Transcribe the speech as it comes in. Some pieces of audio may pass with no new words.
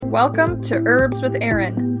Welcome to Herbs with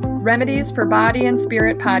Erin, Remedies for Body and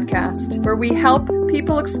Spirit podcast, where we help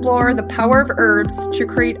people explore the power of herbs to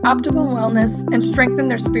create optimal wellness and strengthen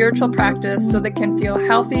their spiritual practice so they can feel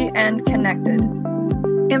healthy and connected.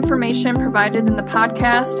 Information provided in the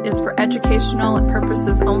podcast is for educational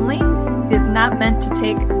purposes only. It is not meant to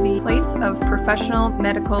take the place of professional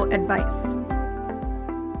medical advice.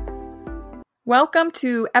 Welcome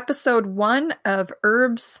to episode 1 of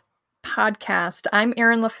Herbs Podcast. I'm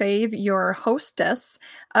Erin Lefebvre, your hostess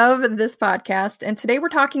of this podcast, and today we're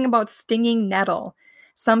talking about stinging nettle.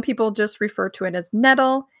 Some people just refer to it as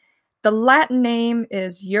nettle. The Latin name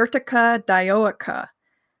is Urtica dioica.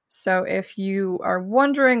 So if you are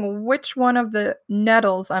wondering which one of the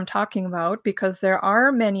nettles I'm talking about, because there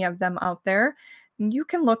are many of them out there, you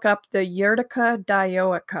can look up the Urtica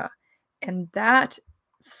dioica, and that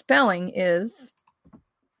spelling is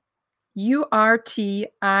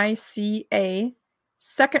Urtica.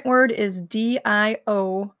 Second word is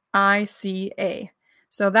Dioica.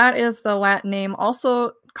 So that is the Latin name,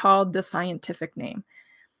 also called the scientific name.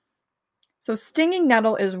 So stinging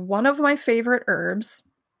nettle is one of my favorite herbs.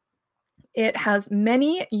 It has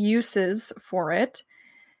many uses for it,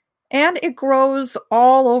 and it grows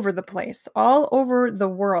all over the place, all over the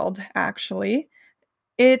world, actually.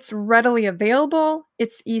 It's readily available,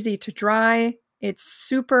 it's easy to dry, it's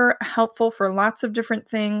super helpful for lots of different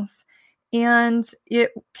things, and it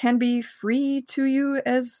can be free to you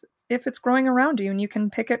as if it's growing around you, and you can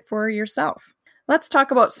pick it for yourself. Let's talk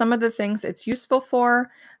about some of the things it's useful for.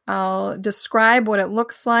 I'll describe what it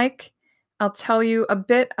looks like. I'll tell you a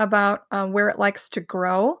bit about where it likes to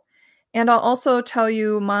grow, and I'll also tell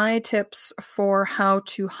you my tips for how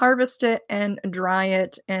to harvest it and dry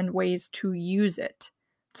it and ways to use it.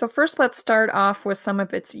 So first, let's start off with some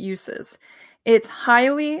of its uses. It's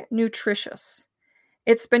highly nutritious.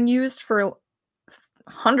 It's been used for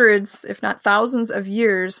hundreds, if not thousands of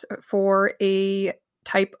years for a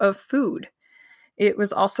type of food. It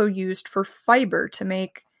was also used for fiber to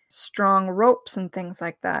make strong ropes and things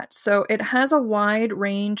like that. So it has a wide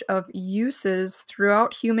range of uses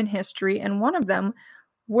throughout human history, and one of them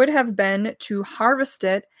would have been to harvest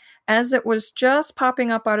it as it was just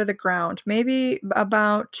popping up out of the ground, maybe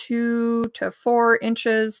about 2 to 4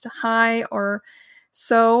 inches high or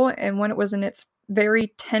so, and when it was in its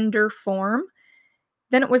very tender form.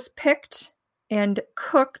 Then it was picked and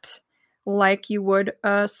cooked like you would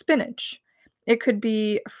spinach. It could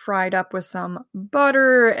be fried up with some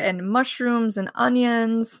butter and mushrooms and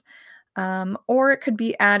onions, or it could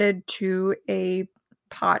be added to a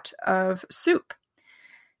pot of soup.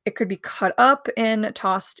 It could be cut up and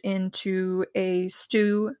tossed into a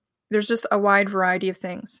stew. There's just a wide variety of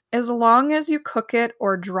things. As long as you cook it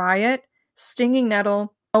or dry it, stinging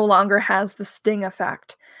nettle no longer has the sting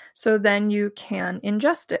effect. So then you can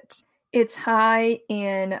ingest it. It's high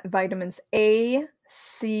in vitamins A,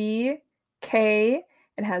 C, K.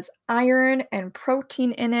 It has iron and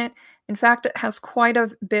protein in it. In fact, it has quite a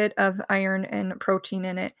bit of iron and protein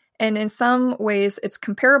in it. And in some ways, it's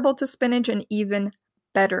comparable to spinach and even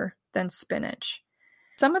better than spinach.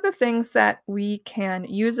 Some of the things that we can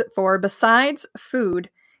use it for, besides food,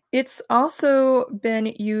 it's also been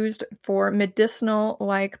used for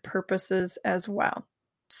medicinal-like purposes as well.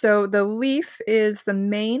 So the leaf is the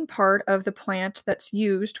main part of the plant that's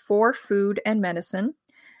used for food and medicine.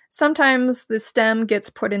 Sometimes the stem gets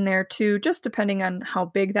put in there too, just depending on how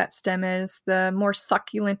big that stem is. The more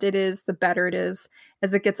succulent it is, the better it is.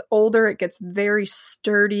 As it gets older, it gets very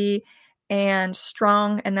sturdy and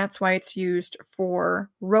strong, and that's why it's used for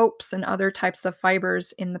ropes and other types of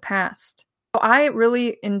fibers in the past. I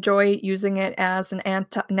really enjoy using it as an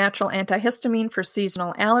natural antihistamine for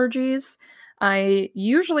seasonal allergies. I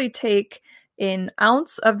usually take an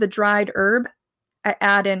ounce of the dried herb. I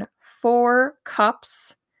add in 4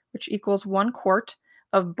 cups, which equals 1 quart,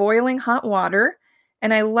 of boiling hot water,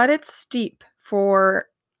 and I let it steep for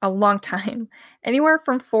a long time, anywhere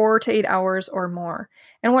from 4 to 8 hours or more.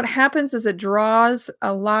 And what happens is it draws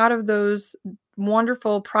a lot of those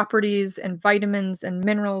wonderful properties and vitamins and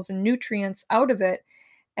minerals and nutrients out of it,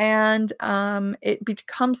 and it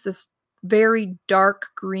becomes this very dark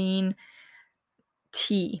green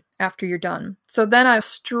tea after you're done. So then I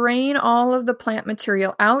strain all of the plant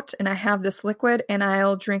material out, and I have this liquid, and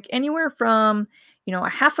I'll drink anywhere from a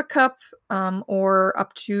half a cup or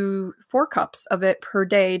up to 4 cups of it per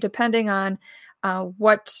day, depending on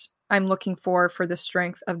what I'm looking for the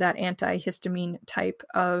strength of that antihistamine type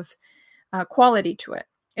of quality to it.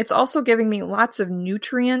 It's also giving me lots of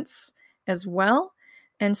nutrients as well.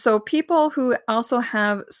 And so people who also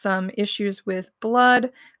have some issues with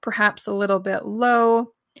blood, perhaps a little bit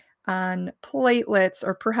low, on platelets,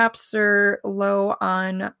 or perhaps they're low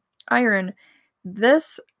on iron,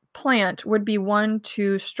 this plant would be one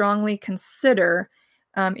to strongly consider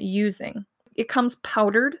using. It comes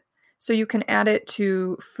powdered, so you can add it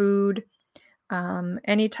to food,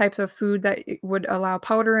 any type of food that would allow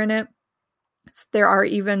powder in it. There are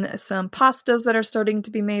even some pastas that are starting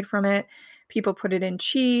to be made from it. People put it in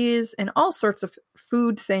cheese and all sorts of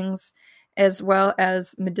food things, as well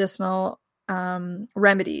as medicinal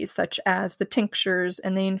remedies such as the tinctures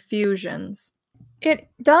and the infusions. It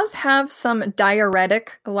does have some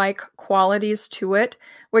diuretic-like qualities to it,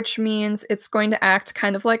 which means it's going to act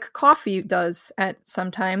kind of like coffee does at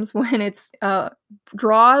sometimes when it's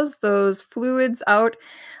draws those fluids out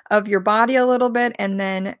of your body a little bit, and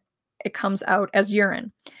then it comes out as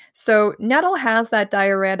urine. So nettle has that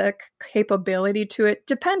diuretic capability to it,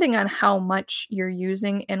 depending on how much you're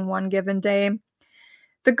using in one given day.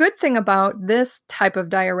 The good thing about this type of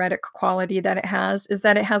diuretic quality that it has is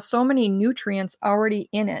that it has so many nutrients already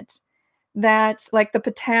in it that, like the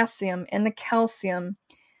potassium and the calcium,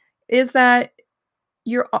 is that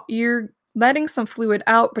you're letting some fluid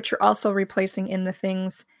out, but you're also replacing in the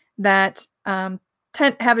things that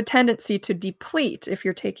have a tendency to deplete if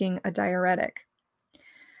you're taking a diuretic.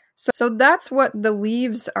 So that's what the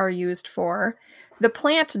leaves are used for. The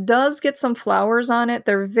plant does get some flowers on it.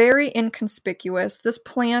 They're very inconspicuous. This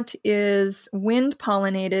plant is wind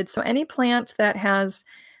pollinated, so any plant that has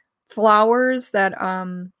flowers that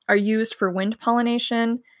are used for wind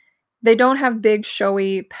pollination, they don't have big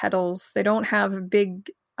showy petals. They don't have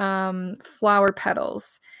big flower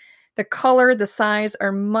petals. The color, the size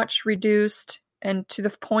are much reduced, and to the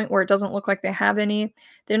point where it doesn't look like they have any.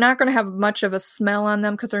 They're not going to have much of a smell on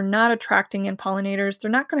them because they're not attracting in pollinators. They're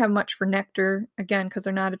not going to have much for nectar, again, because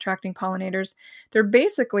they're not attracting pollinators. They're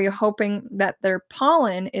basically hoping that their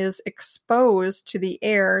pollen is exposed to the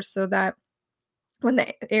air so that when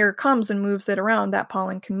the air comes and moves it around, that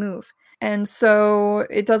pollen can move. And so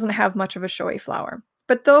it doesn't have much of a showy flower.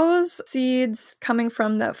 But those seeds coming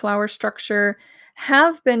from that flower structure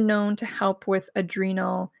have been known to help with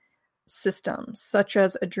adrenal systems, such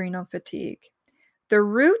as adrenal fatigue. The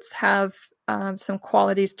roots have some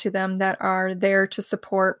qualities to them that are there to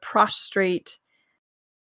support prostate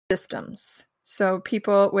systems. So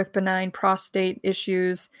people with benign prostate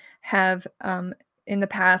issues have in the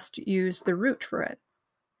past used the root for it.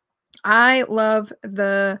 I love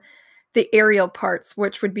the aerial parts,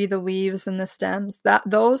 which would be the leaves and the stems. That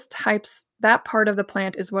part of the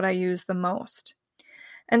plant is what I use the most.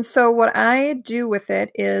 And so what I do with it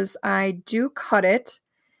is I do cut it.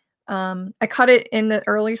 I cut it in the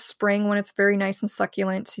early spring when it's very nice and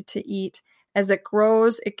succulent to eat. As it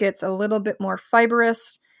grows, it gets a little bit more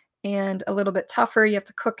fibrous and a little bit tougher. You have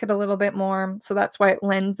to cook it a little bit more. So that's why it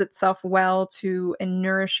lends itself well to a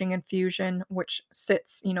nourishing infusion, which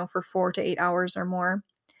sits, for 4 to 8 hours or more.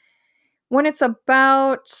 When it's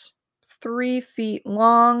about 3 feet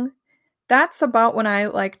long, that's about when I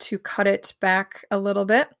like to cut it back a little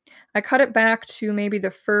bit. I cut it back to maybe the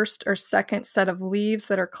first or second set of leaves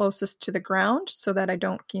that are closest to the ground so that I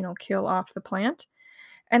don't, kill off the plant.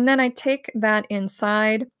 And then I take that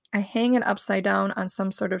inside, I hang it upside down on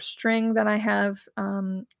some sort of string that I have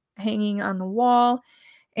hanging on the wall,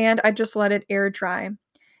 and I just let it air dry.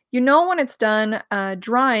 When it's done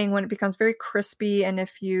drying, when it becomes very crispy, and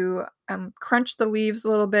if you crunch the leaves a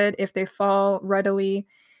little bit, if they fall readily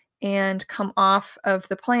and come off of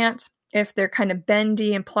the plant, if they're kind of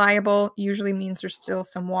bendy and pliable, usually means there's still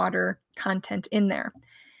some water content in there.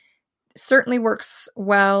 Certainly works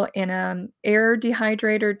well in an air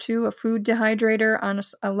dehydrator too, a food dehydrator on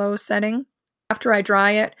a low setting. After I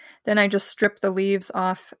dry it, then I just strip the leaves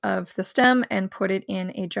off of the stem and put it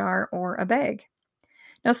in a jar or a bag.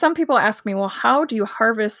 Now, some people ask me, well, how do you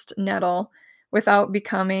harvest nettle without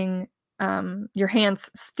becoming your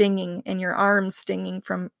hands stinging and your arms stinging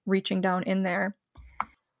from reaching down in there?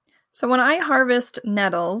 So when I harvest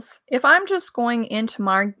nettles, if I'm just going into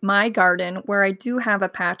my garden where I do have a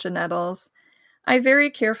patch of nettles, I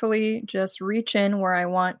very carefully just reach in where I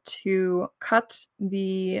want to cut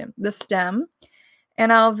the stem,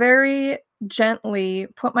 and I'll very gently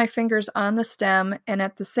put my fingers on the stem, and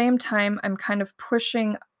at the same time, I'm kind of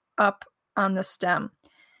pushing up on the stem.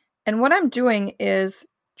 And what I'm doing is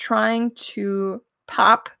trying to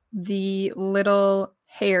pop the little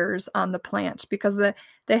hairs on the plant, because the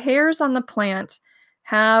hairs on the plant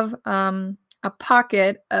have a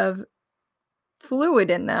pocket of fluid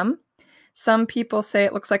in them. Some people say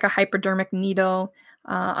it looks like a hypodermic needle.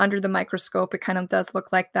 Under the microscope, it kind of does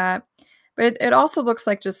look like that. But it also looks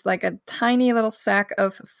like just like a tiny little sac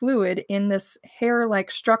of fluid in this hair-like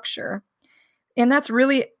structure. And that's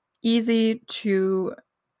really easy to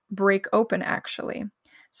break open, actually.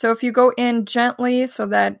 So if you go in gently so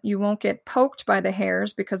that you won't get poked by the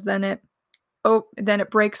hairs, because then it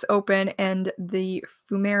breaks open and the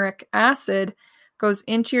fumaric acid goes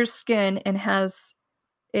into your skin and has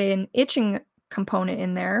an itching component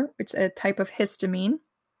in there, which is a type of histamine,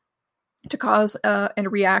 to cause a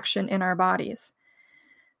reaction in our bodies.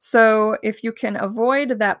 So if you can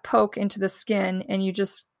avoid that poke into the skin and you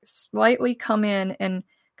just slightly come in and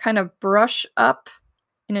kind of brush up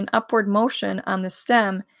in an upward motion on the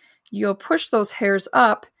stem, you'll push those hairs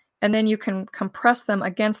up, and then you can compress them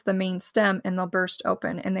against the main stem and they'll burst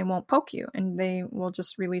open and they won't poke you and they will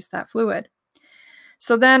just release that fluid.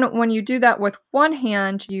 So then when you do that with one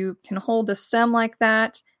hand, you can hold the stem like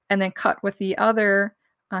that and then cut with the other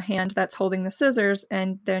hand that's holding the scissors,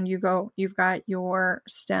 and then you've got your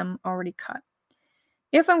stem already cut.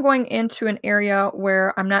 If I'm going into an area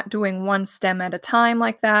where I'm not doing one stem at a time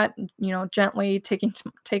like that, gently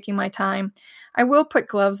taking my time, I will put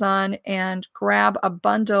gloves on and grab a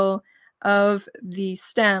bundle of the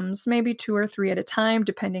stems, maybe 2 or 3 at a time,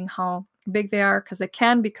 depending how big they are, because they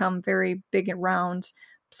can become very big and round,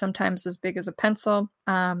 sometimes as big as a pencil.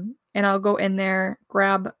 And I'll go in there,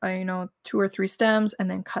 grab 2 or 3 stems, and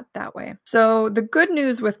then cut that way. So the good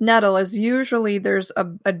news with nettle is usually there's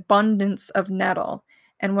an abundance of nettle.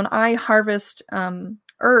 And when I harvest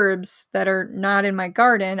herbs that are not in my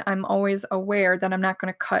garden, I'm always aware that I'm not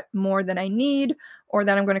going to cut more than I need, or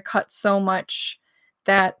that I'm going to cut so much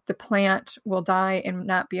that the plant will die and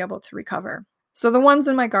not be able to recover. So the ones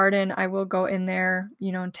in my garden, I will go in there,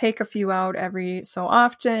 and take a few out every so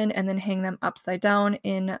often and then hang them upside down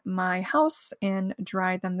in my house and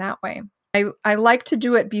dry them that way. I like to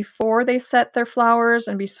do it before they set their flowers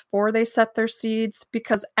and before they set their seeds,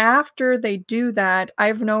 because after they do that,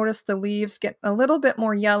 I've noticed the leaves get a little bit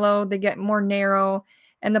more yellow, they get more narrow,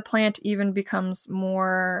 and the plant even becomes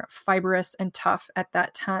more fibrous and tough at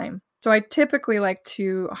that time. So I typically like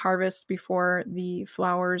to harvest before the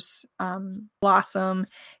flowers blossom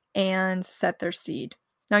and set their seed.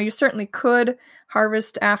 Now, you certainly could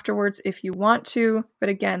harvest afterwards if you want to, but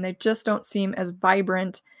again, they just don't seem as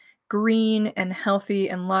vibrant, green, and healthy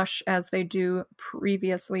and lush as they do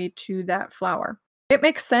previously to that flower. It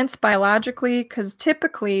makes sense biologically because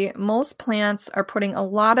typically most plants are putting a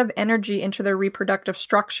lot of energy into their reproductive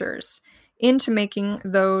structures, into making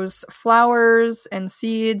those flowers and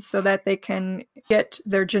seeds so that they can get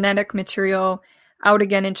their genetic material out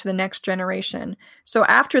again into the next generation. So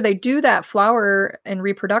after they do that flower and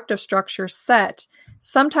reproductive structure set,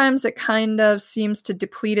 sometimes it kind of seems to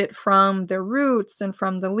deplete it from the roots and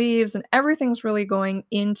from the leaves, and everything's really going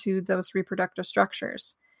into those reproductive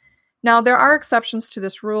structures. Now, there are exceptions to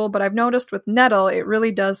this rule, but I've noticed with nettle, it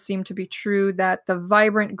really does seem to be true that the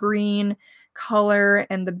vibrant green color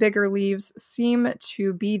and the bigger leaves seem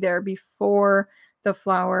to be there before the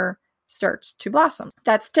flower starts to blossom.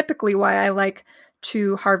 That's typically why I like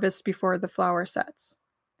to harvest before the flower sets.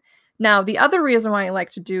 Now, the other reason why I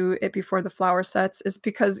like to do it before the flower sets is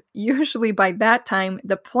because usually by that time,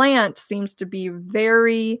 the plant seems to be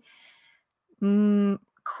very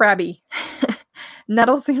crabby.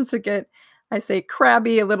 Nettle seems to get, I say,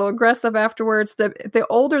 crabby, a little aggressive afterwards. The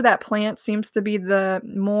older that plant seems to be, the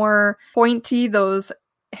more pointy those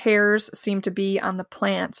hairs seem to be on the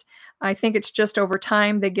plant. I think it's just over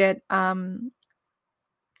time they get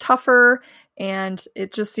tougher, and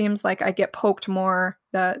it just seems like I get poked more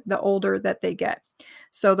the older that they get.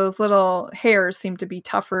 So those little hairs seem to be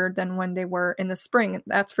tougher than when they were in the spring.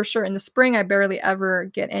 That's for sure. In the spring, I barely ever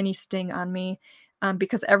get any sting on me.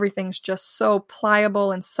 Because everything's just so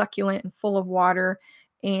pliable and succulent and full of water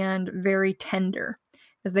and very tender.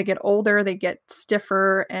 As they get older, they get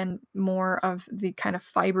stiffer and more of the kind of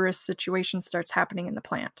fibrous situation starts happening in the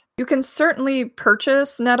plant. You can certainly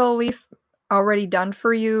purchase nettle leaf already done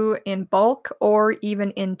for you in bulk or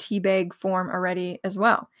even in tea bag form already as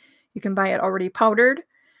well. You can buy it already powdered.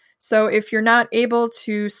 So if you're not able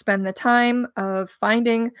to spend the time of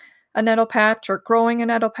finding a nettle patch or growing a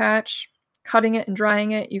nettle patch, cutting it and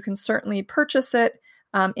drying it, you can certainly purchase it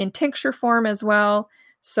in tincture form as well.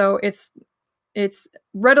 So it's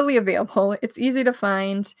readily available. It's easy to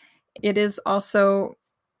find. It is also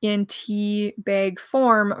in tea bag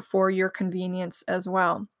form for your convenience as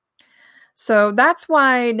well. So that's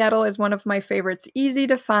why nettle is one of my favorites. Easy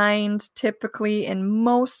to find, typically in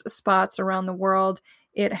most spots around the world.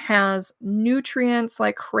 It has nutrients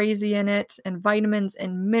like crazy in it, and vitamins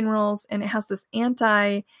and minerals, and it has this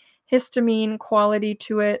antihistamine quality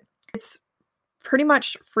to it. It's pretty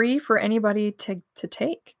much free for anybody to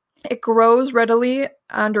take. It grows readily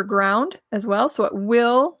underground as well, so it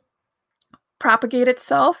will propagate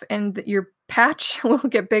itself, and your patch will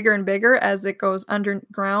get bigger and bigger as it goes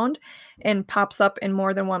underground and pops up in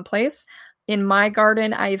more than one place. In my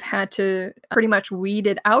garden, I've had to pretty much weed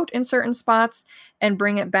it out in certain spots and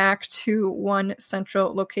bring it back to one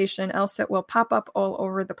central location, else it will pop up all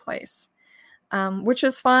over the place, which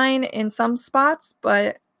is fine in some spots,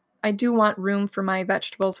 but I do want room for my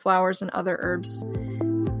vegetables, flowers, and other herbs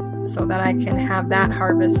so that I can have that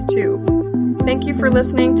harvest too. Thank you for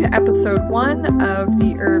listening to episode 1 of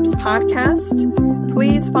the Herbs Podcast.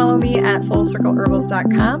 Please follow me at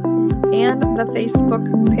FullCircleHerbals.com and the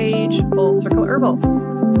Facebook page Full Circle Herbals.